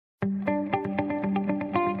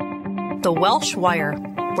The Welsh Wire,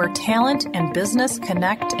 where talent and business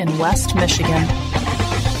connect in West Michigan.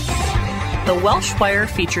 The Welsh Wire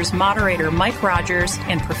features moderator Mike Rogers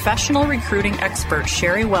and professional recruiting expert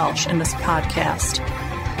Sherry Welsh in this podcast.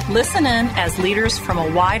 Listen in as leaders from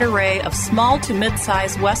a wide array of small to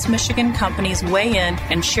mid-sized West Michigan companies weigh in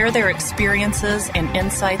and share their experiences and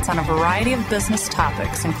insights on a variety of business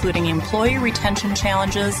topics, including employee retention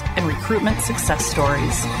challenges and recruitment success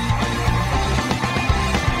stories.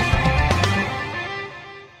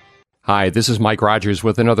 Hi, this is Mike Rogers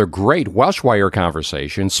with another great Welsh Wire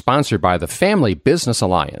conversation sponsored by the Family Business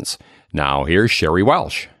Alliance. Now, here's Sherry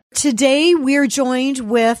Welsh. Today, we're joined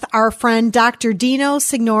with our friend Dr. Dino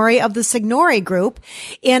Signore of the Signore Group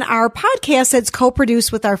in our podcast that's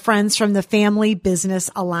co-produced with our friends from the Family Business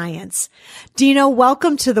Alliance. Dino,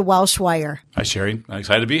 welcome to the Welsh Wire. Hi, Sherry. I'm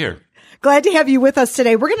excited to be here. Glad to have you with us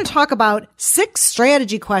today. We're going to talk about 6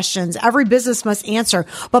 strategy questions every business must answer.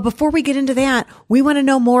 But before we get into that, we want to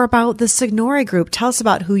know more about the Signore Group. Tell us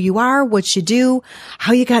about who you are, what you do,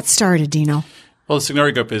 how you got started, Dino. Well, the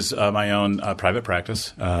Signore Group is my own private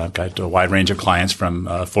practice. I've got a wide range of clients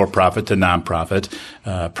from for-profit to nonprofit.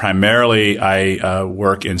 Primarily, I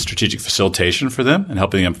work in strategic facilitation for them and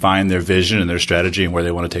helping them find their vision and their strategy and where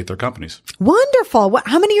they want to take their companies. Wonderful.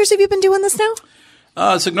 How many years have you been doing this now?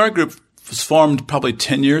 Signore Group was formed probably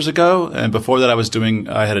 10 years ago. And before that,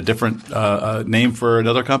 I had a different name for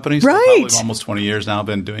another company. So right. Probably almost 20 years now I've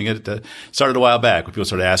been doing it. Started a while back when people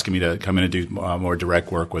started asking me to come in and do more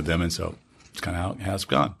direct work with them. And so it's kind of how it has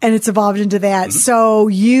gone. And it's evolved into that. Mm-hmm. So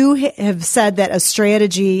you have said that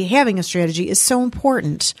having a strategy is so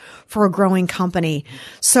important for a growing company.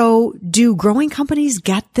 So do growing companies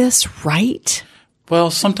get this right? Well,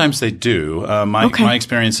 sometimes they do. My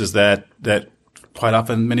experience is that quite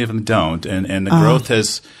often many of them don't. And the growth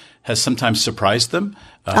has sometimes surprised them.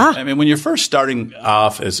 I mean, when you're first starting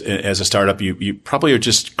off as a startup, you probably are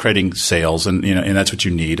just creating sales and that's what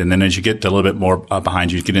you need. And then as you get a little bit more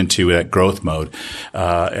behind you get into that growth mode.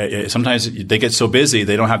 Sometimes they get so busy,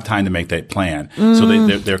 they don't have time to make that plan. So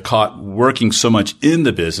they're caught working so much in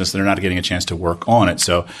the business, they're not getting a chance to work on it.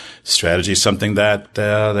 So strategy is something that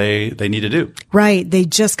they need to do. Right. They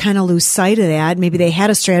just kind of lose sight of that. Maybe they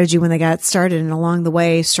had a strategy when they got started and along the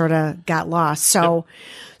way sort of got lost.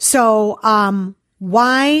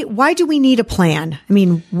 Why do we need a plan? I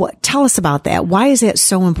mean, tell us about that. Why is that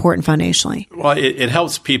so important foundationally? Well, it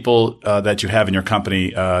helps people that you have in your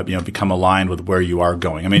company, become aligned with where you are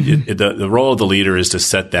going. I mean, the role of the leader is to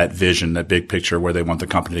set that vision, that big picture where they want the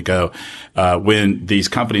company to go. When these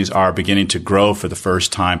companies are beginning to grow for the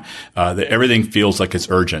first time, everything feels like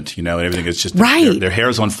it's urgent. Everything is just right. Their hair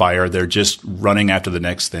is on fire. They're just running after the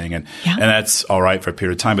next thing, and that's all right for a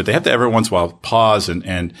period of time. But they have to every once in a while pause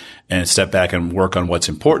and step back and work on what's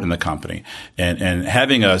important in the company. And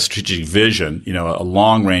having a strategic vision, a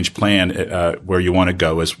long range plan, where you want to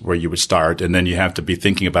go is where you would start. And then you have to be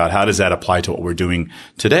thinking about how does that apply to what we're doing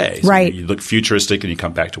today? So right. You look futuristic and you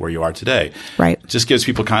come back to where you are today. Right. It just gives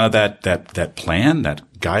people kind of that plan, that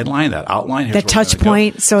guideline, that outline. That touch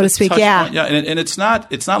point, so to speak. Yeah. Point. Yeah. And it's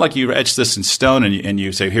not like you etch this in stone and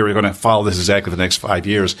you say, here, we're going to follow this exactly for the next 5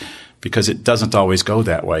 years. Because it doesn't always go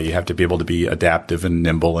that way. You have to be able to be adaptive and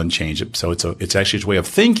nimble and change it. So it's actually a way of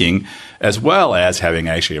thinking as well as having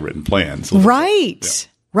actually a written plan. So right.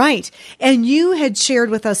 Right. And you had shared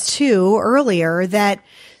with us too earlier that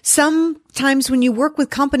sometimes when you work with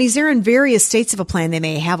companies, they're in various states of a plan. They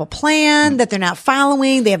may have a plan that they're not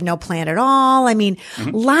following. They have no plan at all. I mean, a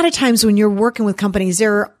lot of times when you're working with companies,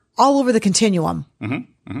 they're all over the continuum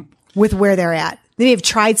with where they're at. They may have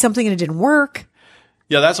tried something and it didn't work.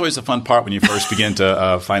 Yeah, that's always the fun part when you first begin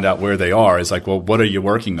to find out where they are. It's like, well, what are you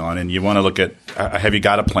working on? And you want to look at, have you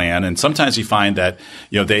got a plan? And sometimes you find that,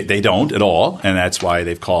 they don't at all. And that's why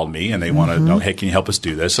they've called me and they want to know, hey, can you help us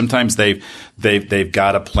do this? Sometimes they've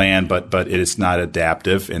got a plan, but it is not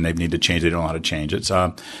adaptive and they need to change it. They don't know how to change it.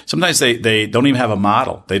 So sometimes they don't even have a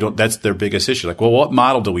model. That's their biggest issue. Like, well, what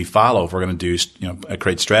model do we follow if we're going to do,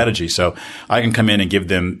 create strategy? So I can come in and give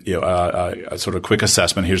them, a sort of quick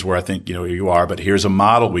assessment. Here's where I think, you are, but here's a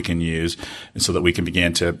model we can use and so that we can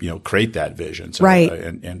begin to, create that vision. So, right.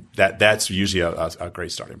 And that's usually a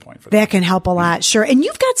great starting point for that. That can help a lot. Sure. And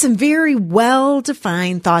you've got some very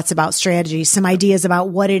well-defined thoughts about strategy, some ideas about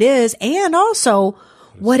what it is and also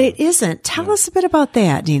what it isn't. Tell us a bit about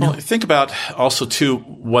that, Dino. Well, think about also, too,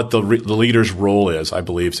 what the leader's role is, I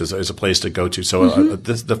believe, as a place to go to. So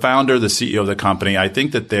the founder, the CEO of the company, I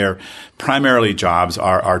think that their primarily jobs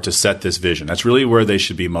are to set this vision. That's really where they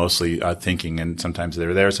should be mostly thinking. And sometimes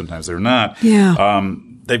they're there, sometimes they're not. Yeah.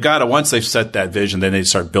 they've got to, once they've set that vision, then they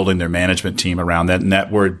start building their management team around that. And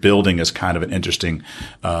that word building is kind of an interesting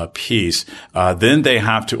piece. Then they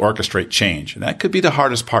have to orchestrate change. And that could be the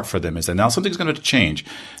hardest part for them, is that now something's going to change.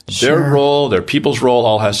 Their role, their people's role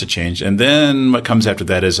all has to change. And then what comes after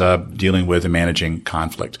that is dealing with and managing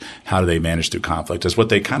conflict. How do they manage through conflict is what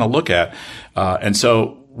they kind of look at. And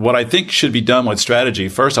so what I think should be done with strategy,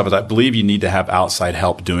 first off, is I believe you need to have outside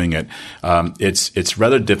help doing it. It's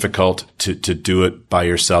rather difficult to do it by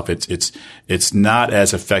yourself. It's not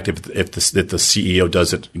as effective if the CEO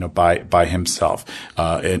does it, by himself.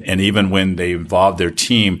 And even when they involve their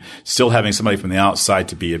team, still having somebody from the outside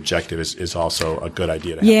to be objective is also a good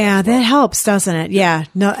idea to have. Yeah, that helps, doesn't it? Yeah.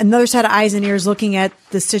 No, another set of eyes and ears looking at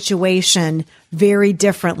the situation very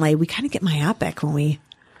differently. We kind of get myopic when we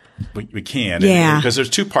can. Yeah. Because there's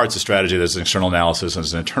two parts of strategy. There's an external analysis and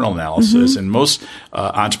there's an internal analysis. And most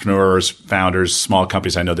entrepreneurs, founders, small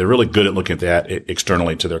companies, I know they're really good at looking at that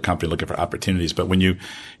externally to their company, looking for opportunities. But when you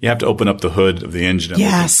have to open up the hood of the engine and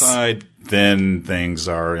look inside, then things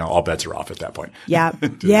are, all bets are off at that point. Yeah.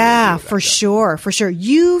 Yeah, for sure. For sure.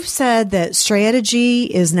 You've said that strategy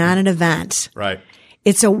is not an event. Right.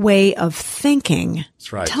 It's a way of thinking.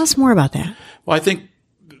 That's right. Tell us more about that. Well, I think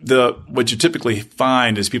what you typically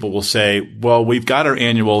find is people will say, well, we've got our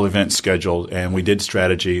annual event scheduled and we did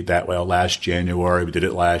strategy that way last January. We did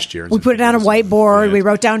it last year. We put it on a whiteboard. Yeah. We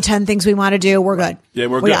wrote down 10 things we want to do. We're good. Yeah,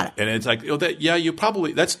 we're good. And it's like, you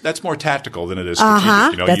probably, that's more tactical than it is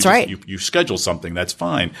strategic. That's right. You schedule something. That's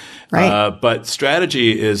fine. Right. But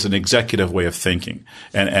strategy is an executive way of thinking.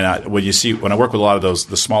 And when I work with a lot of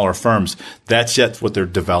the smaller firms, that's yet what they're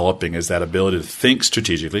developing, is that ability to think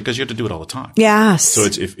strategically, because you have to do it all the time. Yes. So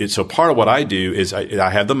so part of what I do is I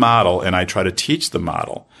have the model and I try to teach the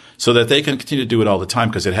model so that they can continue to do it all the time,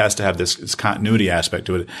 because it has to have this continuity aspect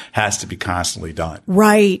to it. It has to be constantly done.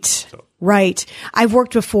 Right. Right. I've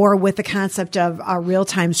worked before with the concept of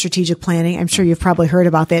real-time strategic planning. I'm sure you've probably heard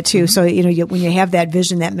about that too. So, when you have that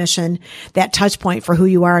vision, that mission, that touch point for who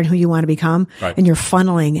you are and who you want to become, and you're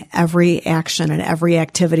funneling every action and every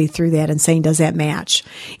activity through that and saying, does that match?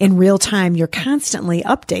 In real time, you're constantly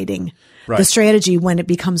updating the strategy when it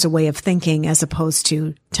becomes a way of thinking as opposed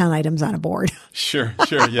to 10 items on a board. Sure.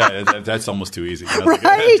 Yeah. That's almost too easy. Right.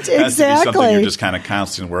 It has to be something you're Exactly. just kind of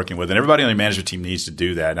constantly working with. And everybody on the management team needs to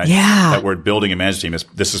do that. And that word building a management team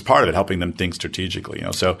this is part of it, helping them think strategically,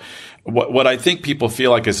 So what I think people feel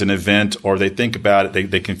like is an event, or they think about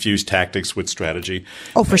it, they confuse tactics with strategy.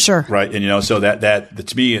 Oh, for sure. Right. And, so that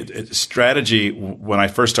to me, strategy, when I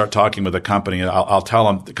first start talking with a company, I'll tell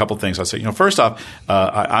them a couple of things. I'll say, first off,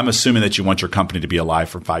 I'm assuming that you want your company to be alive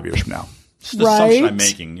for 5 years from now. It's the assumption I'm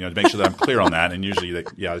making, to make sure that I'm clear on that. And usually,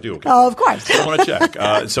 I do. Okay. Oh, of course. I want to check.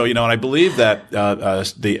 And I believe that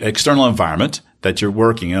the external environment that you're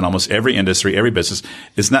working in, almost every industry, every business,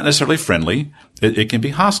 is not necessarily friendly. It can be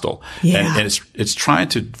hostile. Yeah. And it's trying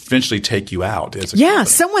to eventually take you out as a company.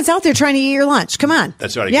 Someone's out there trying to eat your lunch. Come on.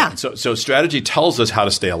 That's right. Yeah. So strategy tells us how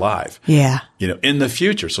to stay alive. Yeah. In the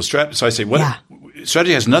future. So I say,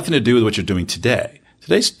 strategy has nothing to do with what you're doing today.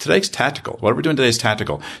 Today's tactical. What we're doing today is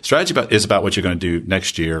tactical. Strategy is about what you're going to do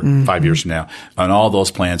next year, 5 years from now, and all those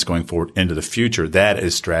plans going forward into the future. That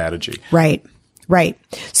is strategy. Right.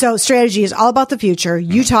 So strategy is all about the future.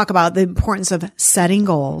 You talk about the importance of setting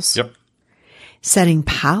goals. Yep. Setting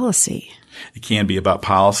policy. It can be about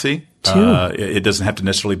policy. Too. It doesn't have to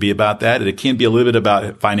necessarily be about that. It can be a little bit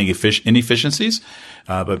about finding inefficiencies.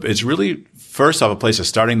 But it's really, first off, a place of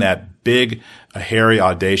starting that big, hairy,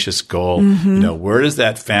 audacious goal. Where does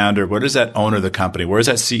that founder, where does that owner of the company, where does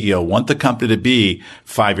that CEO want the company to be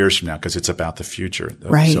 5 years from now? Because it's about the future.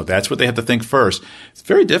 Right. So that's what they have to think first. It's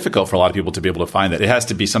very difficult for a lot of people to be able to find that. It has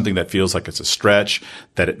to be something that feels like it's a stretch,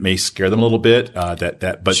 that it may scare them a little bit,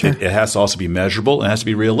 but sure. it has to also be measurable. It has to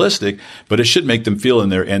be realistic, but it should make them feel in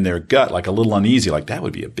their gut like a little uneasy, like that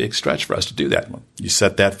would be a big stretch for us to do that. Well, you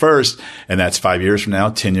set that first, and that's 5 years from now,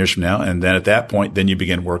 10 years from now, and then at that point, then you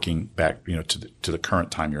begin working back, to the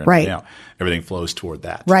current time you're in right now. Everything flows toward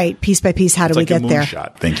that. Right. Piece by piece, how do we get there?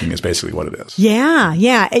 Moonshot thinking is basically what it is. Yeah.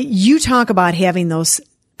 You talk about having those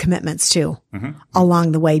commitments too,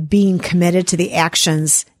 along the way, being committed to the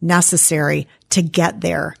actions necessary to get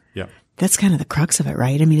there. Yeah. That's kind of the crux of it,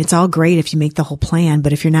 right? I mean, it's all great if you make the whole plan,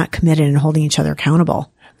 but if you're not committed and holding each other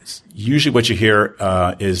accountable. Usually what you hear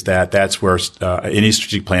is that's where any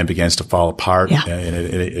strategic plan begins to fall apart. Yeah. And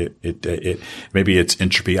it maybe it's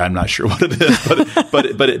entropy. I'm not sure what it is,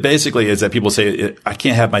 but it basically is that people say, I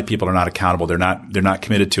can't have my people are not accountable. They're not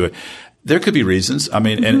committed to it. There could be reasons. I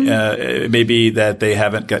mean, and it may be that they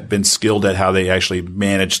haven't been skilled at how they actually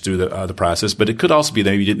manage through the process, but it could also be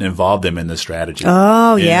that you didn't involve them in the strategy.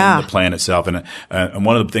 Oh, in yeah. the plan itself. And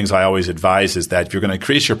one of the things I always advise is that if you're going to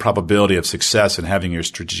increase your probability of success in having your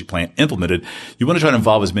strategic plan implemented, you want to try to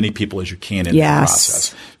involve as many people as you can in the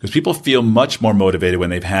process. Because people feel much more motivated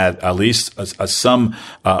when they've had at least some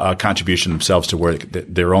contribution themselves to where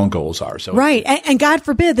their own goals are. So, right. And God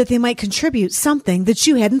forbid that they might contribute something that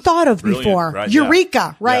you hadn't thought of before. Right,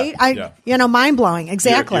 Eureka, right? Mind blowing.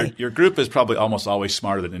 Exactly. Your group is probably almost always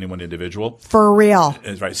smarter than any one individual. For real.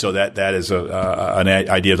 Right. So that is an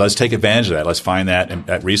idea. Let's take advantage of that. Let's find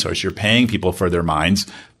that resource. You're paying people for their minds.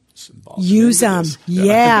 Use them.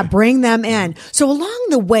 Yeah. Bring them in. So along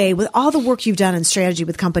the way, with all the work you've done in strategy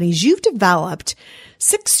with companies, you've developed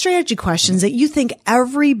 6 strategy questions that you think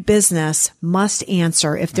every business must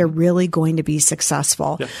answer if they're really going to be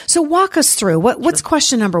successful. Yeah. So walk us through. What's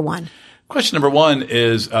question number 1? Question number 1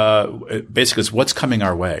 is basically is what's coming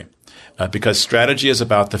our way. Because strategy is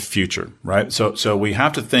about the future, right? So we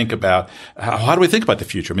have to think about how do we think about the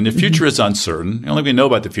future? I mean, the future is uncertain. The only thing we know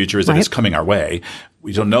about the future is that it's coming our way.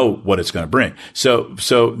 We don't know what it's going to bring. So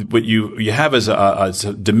what you have is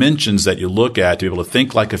dimensions that you look at to be able to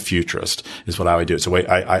think like a futurist is what I would do. So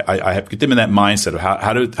I have to get them in that mindset of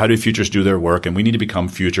how do futurists do their work, and we need to become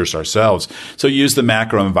futurists ourselves. So you use the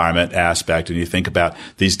macro environment aspect, and you think about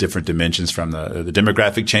these different dimensions from the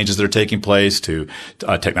demographic changes that are taking place to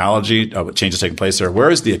technology changes taking place there. Where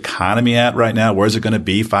is the economy at right now? Where is it going to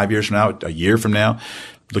be 5 years from now, a year from now?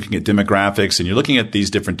 Looking at demographics, and you're looking at these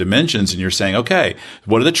different dimensions, and you're saying, okay,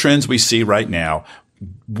 what are the trends we see right now?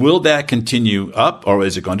 Will that continue up, or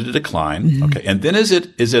is it going to decline? Okay. And then is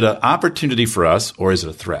it an opportunity for us, or is it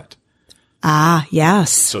a threat? Ah,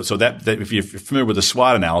 yes. So that if you're familiar with the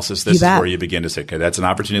SWOT analysis, this is where you begin to say, okay, that's an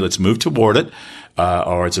opportunity. Let's move toward it.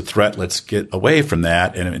 Or it's a threat. Let's get away from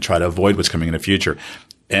that and try to avoid what's coming in the future.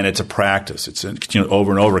 And it's a practice. It's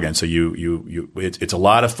over and over again. So it's a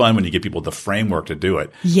lot of fun when you give people the framework to do it.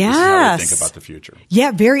 Yes. This is how they think about the future.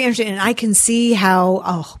 Yeah, very interesting. And I can see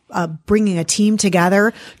how bringing a team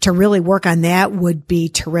together to really work on that would be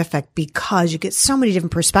terrific, because you get so many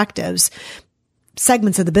different perspectives,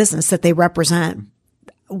 segments of the business that they represent.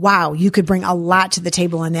 Wow, you could bring a lot to the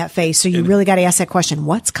table in that phase. So you really got to ask that question: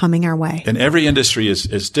 what's coming our way? And every industry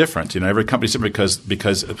is different. Every company is different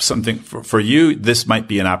because something for you, this might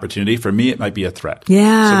be an opportunity. For me, it might be a threat.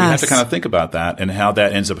 Yeah. So we have to kind of think about that and how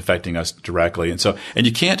that ends up affecting us directly. And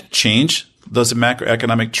you can't change those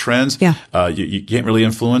macroeconomic trends. Yeah. You can't really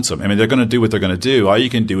influence them. I mean, they're going to do what they're going to do. All you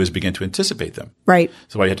can do is begin to anticipate them. Right.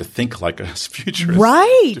 So why you have to think like a futurist.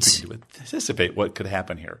 Right. To anticipate what could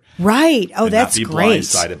happen here. Right. Oh, that's great. Not be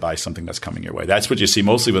blindsided by something that's coming your way. That's what you see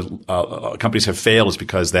mostly with companies have failed, is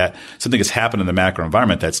because that something has happened in the macro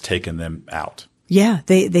environment that's taken them out. Yeah,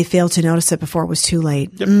 they failed to notice it before it was too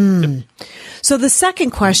late. Yep. So the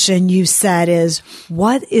second question you said is,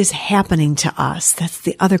 what is happening to us? That's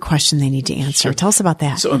the other question they need to answer. Sure. Tell us about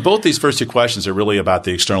that. So in both these first 2 questions are really about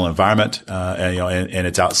the external environment, and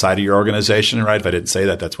it's outside of your organization, right? If I didn't say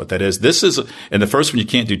that, that's what that is. This is, and the first one you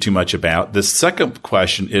can't do too much about. The second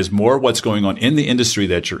question is more what's going on in the industry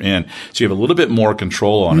that you're in. So you have a little bit more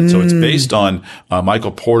control on it. So it's based on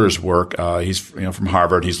Michael Porter's work. He's from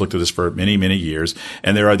Harvard. He's looked at this for many, many years.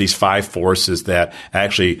 And there are these 5 forces that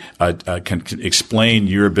actually can explain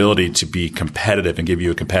your ability to be competitive and give you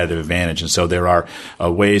a competitive advantage. And so there are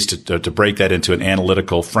ways to break that into an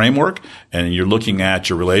analytical framework. And you're looking at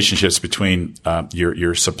your relationships between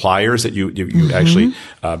your suppliers that you actually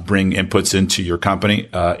bring inputs into your company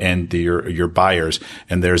and your buyers.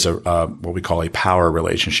 And there's what we call a power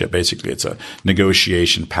relationship. Basically, it's a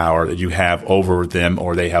negotiation power that you have over them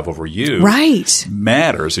or they have over you. Right.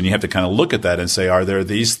 Matters. And you have to kind of look at that and say, are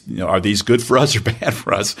these good for us or bad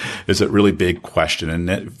for us? Is a really big question. And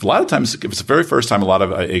a lot of times, if it's the very first time, a lot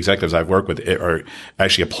of executives I've worked with are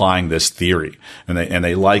actually applying this theory, and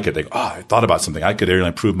they like it. They go, I thought about something. I could really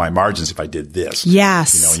improve my margins if I did this.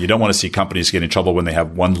 Yes. And you don't want to see companies get in trouble when they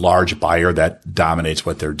have one large buyer that dominates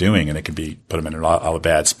what they're doing, and it can put them in a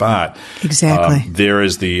bad spot. Exactly. There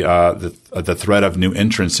is the threat of new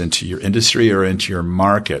entrants into your industry or into your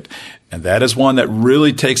market. And that is one that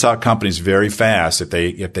really takes out companies very fast if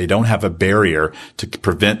they don't have a barrier to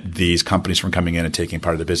prevent these companies from coming in and taking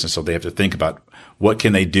part of the business. So they have to think about what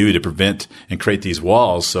can they do to prevent and create these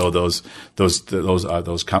walls so those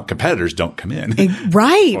competitors don't come in.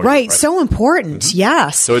 Right. So important. Mm-hmm.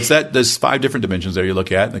 Yes. So there's 5 different dimensions there you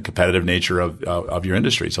look at, the competitive nature of your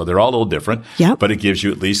industry. So they're all a little different, but it gives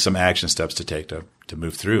you at least some action steps to take to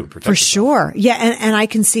move through. For sure. Yeah. And I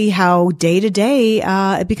can see how day to day,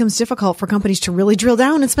 it becomes difficult for companies to really drill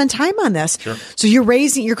down and spend time on this. Sure. So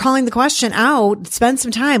you're calling the question out, spend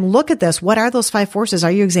some time, look at this. What are those 5 forces?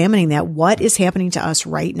 Are you examining that? What is happening to us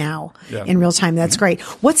right now in real time? That's great.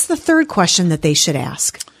 What's the third question that they should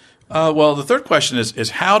ask? Well, the third question is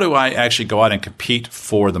how do I actually go out and compete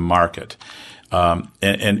for the market?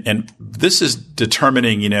 And this is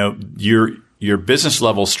determining, your business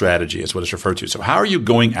level strategy is what it's referred to. So how are you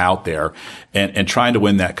going out there and trying to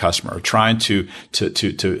win that customer, trying to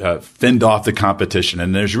fend off the competition?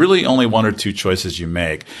 And there's really only 1 or 2 choices you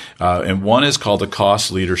make. And one is called the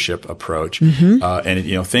cost leadership approach. Mm-hmm.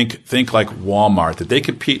 And think like Walmart, that they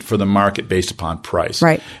compete for the market based upon price.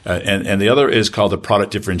 Right. And the other is called the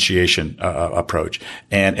product differentiation approach.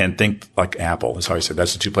 And think like Apple. That's how I said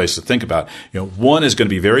that's the 2 places to think about. One is going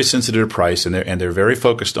to be very sensitive to price, and they're very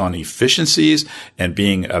focused on efficiency and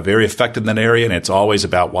being very effective in that area, and it's always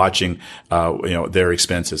about watching, their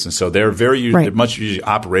expenses. And so they're they're much usually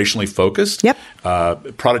operationally focused. Yep.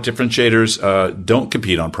 Product differentiators don't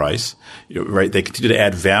compete on price, right? They continue to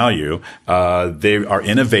add value. They are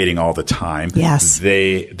innovating all the time. Yes.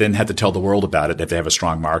 They then have to tell the world about it if they have a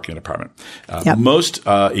strong marketing department. Most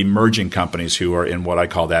emerging companies who are in what I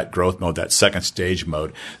call that growth mode, that second stage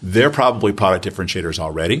mode, they're probably product differentiators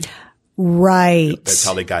already. Right. That's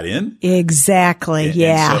how they got in. Exactly.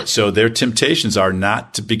 And so their temptations are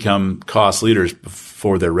not to become cost leaders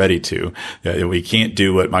before they're ready to. We can't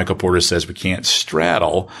do what Michael Porter says. We can't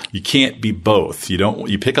straddle. You can't be both.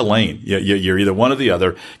 You pick a lane. You're either one or the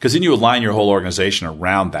other, because then you align your whole organization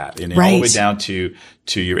around that. And all the way down to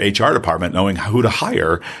your HR department, knowing who to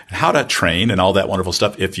hire and how to train and all that wonderful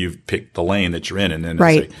stuff if you've picked the lane that you're in, and then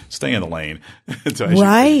say, stay in the lane. So as you're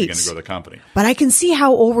going to grow the company. But I can see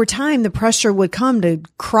how over time the pressure would come to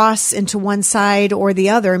cross into one side or the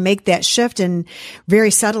other and make that shift. And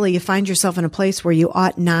very subtly, you find yourself in a place where you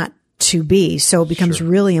ought not to be. So it becomes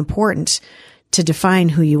really important to define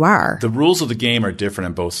who you are. The rules of the game are different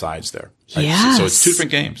on both sides there. Right? Yes. So it's 2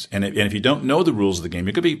 different games. And if you don't know the rules of the game,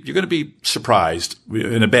 you're going to be surprised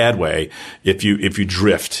in a bad way if you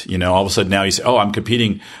drift. All of a sudden now you say, oh, I'm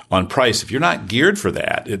competing on price. If you're not geared for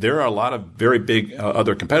that, there are a lot of very big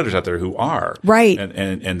other competitors out there who are. Right.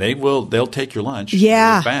 And they'll take your lunch.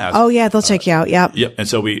 Yeah. Fast. Oh yeah, they'll take you out. Yep. Yep. And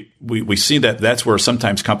so we see that's where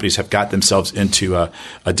sometimes companies have got themselves into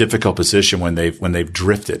a difficult position when they've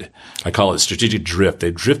drifted. I call it strategic drift.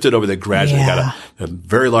 They've drifted over. They gradually got a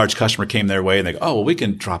very large customer came their way, and they go, oh, well, we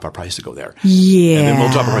can drop our price to go there. Yeah. And then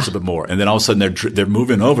we'll drop our price a bit more. And then all of a sudden they're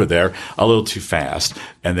moving over there a little too fast,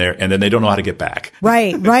 and then they don't know how to get back.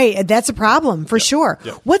 Right. That's a problem for sure.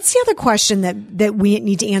 Yeah. What's the other question that we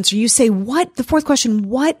need to answer? You say the fourth question,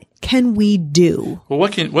 what can we do? Well,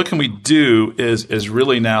 what can we do is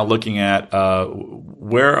really now looking at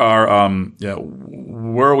where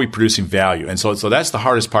are we producing value, and so that's the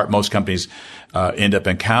hardest part. Most companies end up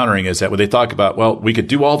encountering is that when they talk about, well, we could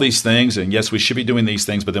do all these things, and yes, we should be doing these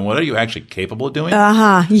things, but then what are you actually capable of doing?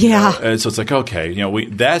 Yeah. And so it's like, okay,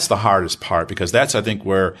 that's the hardest part, because that's, I think,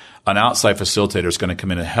 where an outside facilitator is going to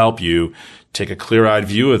come in and help you take a clear-eyed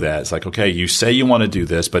view of that. It's like, okay, you say you want to do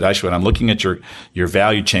this, but actually when I'm looking at your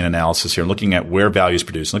value chain analysis here, looking at where value is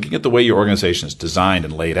produced, looking at the way your organization is designed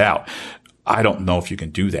and laid out, I don't know if you can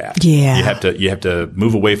do that. Yeah. You have to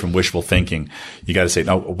move away from wishful thinking. You got to say,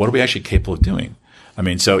 no, what are we actually capable of doing? I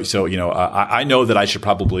mean, so I know that I should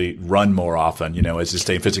probably run more often, as to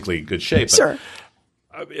stay physically in good shape. But sure.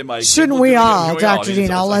 Shouldn't we all, Dr.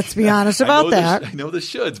 Dino? Let's be honest about that. I know the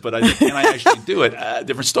shoulds, but can I actually do it?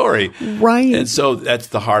 Different story. Right. And so that's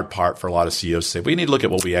the hard part for a lot of CEOs to say, we need to look at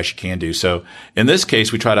what we actually can do. So in this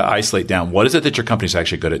case, we try to isolate down what is it that your company's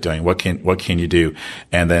actually good at doing? What can you do?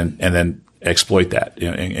 And then exploit that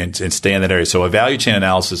and stay in that area. So a value chain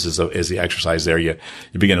analysis is the exercise there. You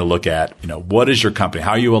begin to look at, what is your company?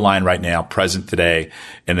 How are you aligned right now, present today?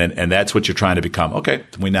 And that's what you're trying to become. Okay.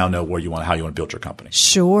 We now know how you want to build your company.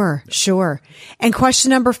 Sure. And question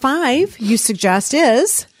number 5 you suggest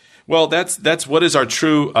is? Well, that's what is our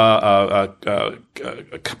true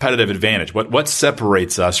competitive advantage. What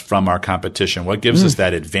separates us from our competition? What gives us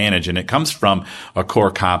that advantage? And it comes from a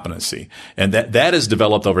core competency, and that is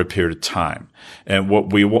developed over a period of time. And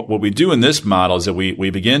what we do in this model is that we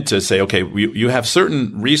begin to say, okay, you have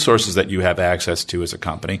certain resources that you have access to as a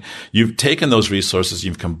company. You've taken those resources,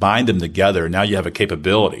 you've combined them together, and now you have a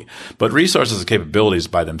capability. But resources and capabilities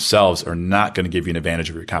by themselves are not going to give you an advantage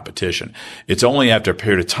over your competition. It's only after a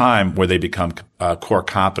period of time where they become core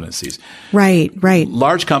competencies. Right.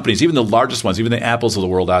 Large companies, even the largest ones, even the Apples of the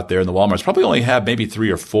world out there and the Walmarts, probably only have maybe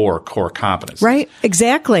 3 or 4 core competencies. Right.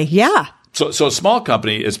 Exactly. Yeah. So a small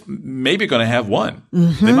company is maybe going to have one.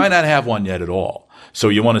 They might not have one yet at all. So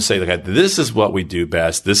you want to say, like, this is what we do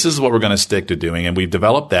best. This is what we're going to stick to doing. And we've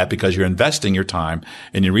developed that because you're investing your time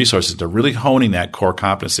and your resources to really honing that core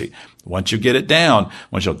competency. Once you get it down,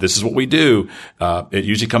 once you know, this is what we do, it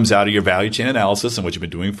usually comes out of your value chain analysis and what you've been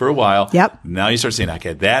doing for a while. Yep. Now you start saying,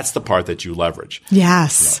 okay, that's the part that you leverage.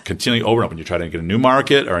 Yes. Continually over and over. When you're trying to get a new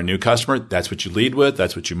market or a new customer, that's what you lead with.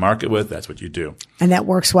 That's what you market with. That's what you do. And that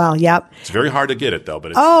works well. Yep. It's very hard to get it though,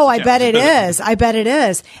 but I bet it is. I bet it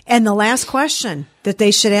is. And the last question that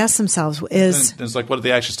they should ask themselves is, it's like, what are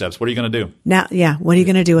the action steps? What are you going to do? Now, what are you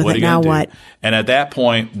going to do with it? Now what? And at that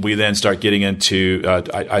point, we then start getting into,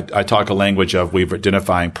 I talk a language of we've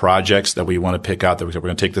identifying projects that we want to pick out that we're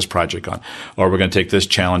going to take this project on, or we're going to take this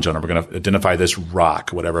challenge on, or we're going to identify this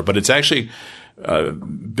rock, whatever. But it's actually,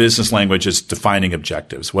 business language is defining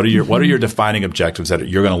objectives. What are your defining objectives that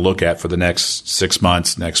you're going to look at for the next 6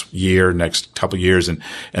 months, next year, next couple of years? And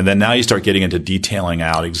then now you start getting into detailing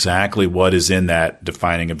out exactly what is in that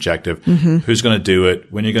defining objective. Who's going to do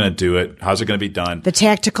it? When you're going to do it? How's it going to be done? The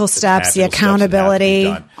tactical steps, the accountability,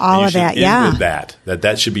 all of that. Yeah. With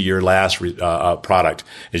that should be your last product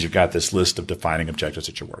is you've got this list of defining objectives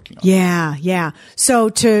that you're working on. Yeah. So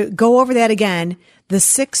to go over that again, the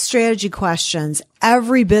 6 strategy questions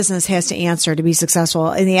every business has to answer to be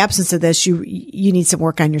successful. In the absence of this, you need some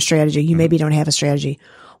work on your strategy. You maybe don't have a strategy.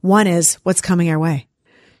 1 is what's coming our way.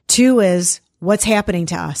 2 is what's happening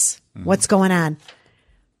to us. What's going on.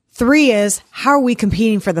 3 is how are we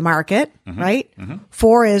competing for the market, right?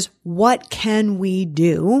 4 is what can we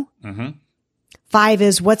do? 5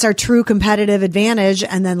 is what's our true competitive advantage?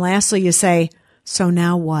 And then lastly, you say, so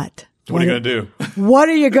now what? What are you going to do? What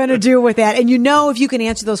are you going to do with that? And if you can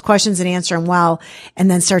answer those questions and answer them well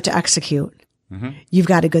and then start to execute, you've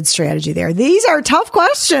got a good strategy there. These are tough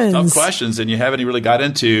questions. And you haven't really got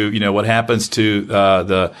into, what happens to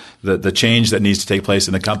the change that needs to take place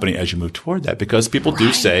in the company as you move toward that. Because people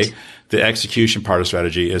do say the execution part of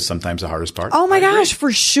strategy is sometimes the hardest part. Oh my gosh,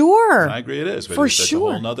 for sure. I agree it is. But for that's sure.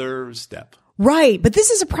 a whole nother step. Right. But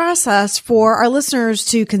this is a process for our listeners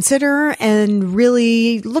to consider and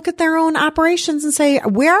really look at their own operations and say,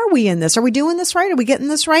 where are we in this? Are we doing this right? Are we getting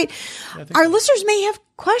this right? Our listeners may have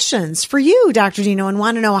questions for you, Dr. Dino, and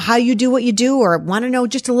want to know how you do what you do or want to know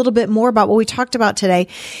just a little bit more about what we talked about today.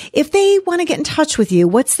 If they want to get in touch with you,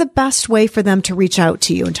 what's the best way for them to reach out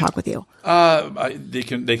to you and talk with you? They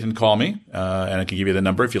can call me, and I can give you the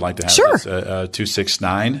number if you'd like to have Sure. it. It's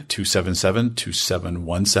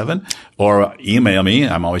 269-277-2717, or email me.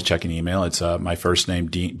 I'm always checking email. It's my first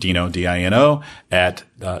name, Dino, D-I-N-O, at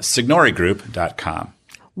signoregroup.com.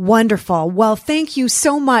 Wonderful. Well, thank you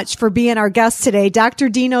so much for being our guest today, Dr.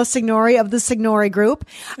 Dino Signore of the Signore Group.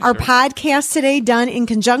 Our podcast today done in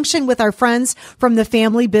conjunction with our friends from the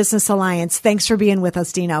Family Business Alliance. Thanks for being with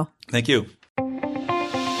us, Dino. Thank you.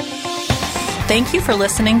 Thank you for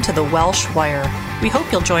listening to The Welsh Wire. We hope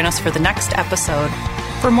you'll join us for the next episode.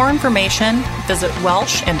 For more information, visit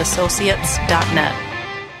welshandassociates.net.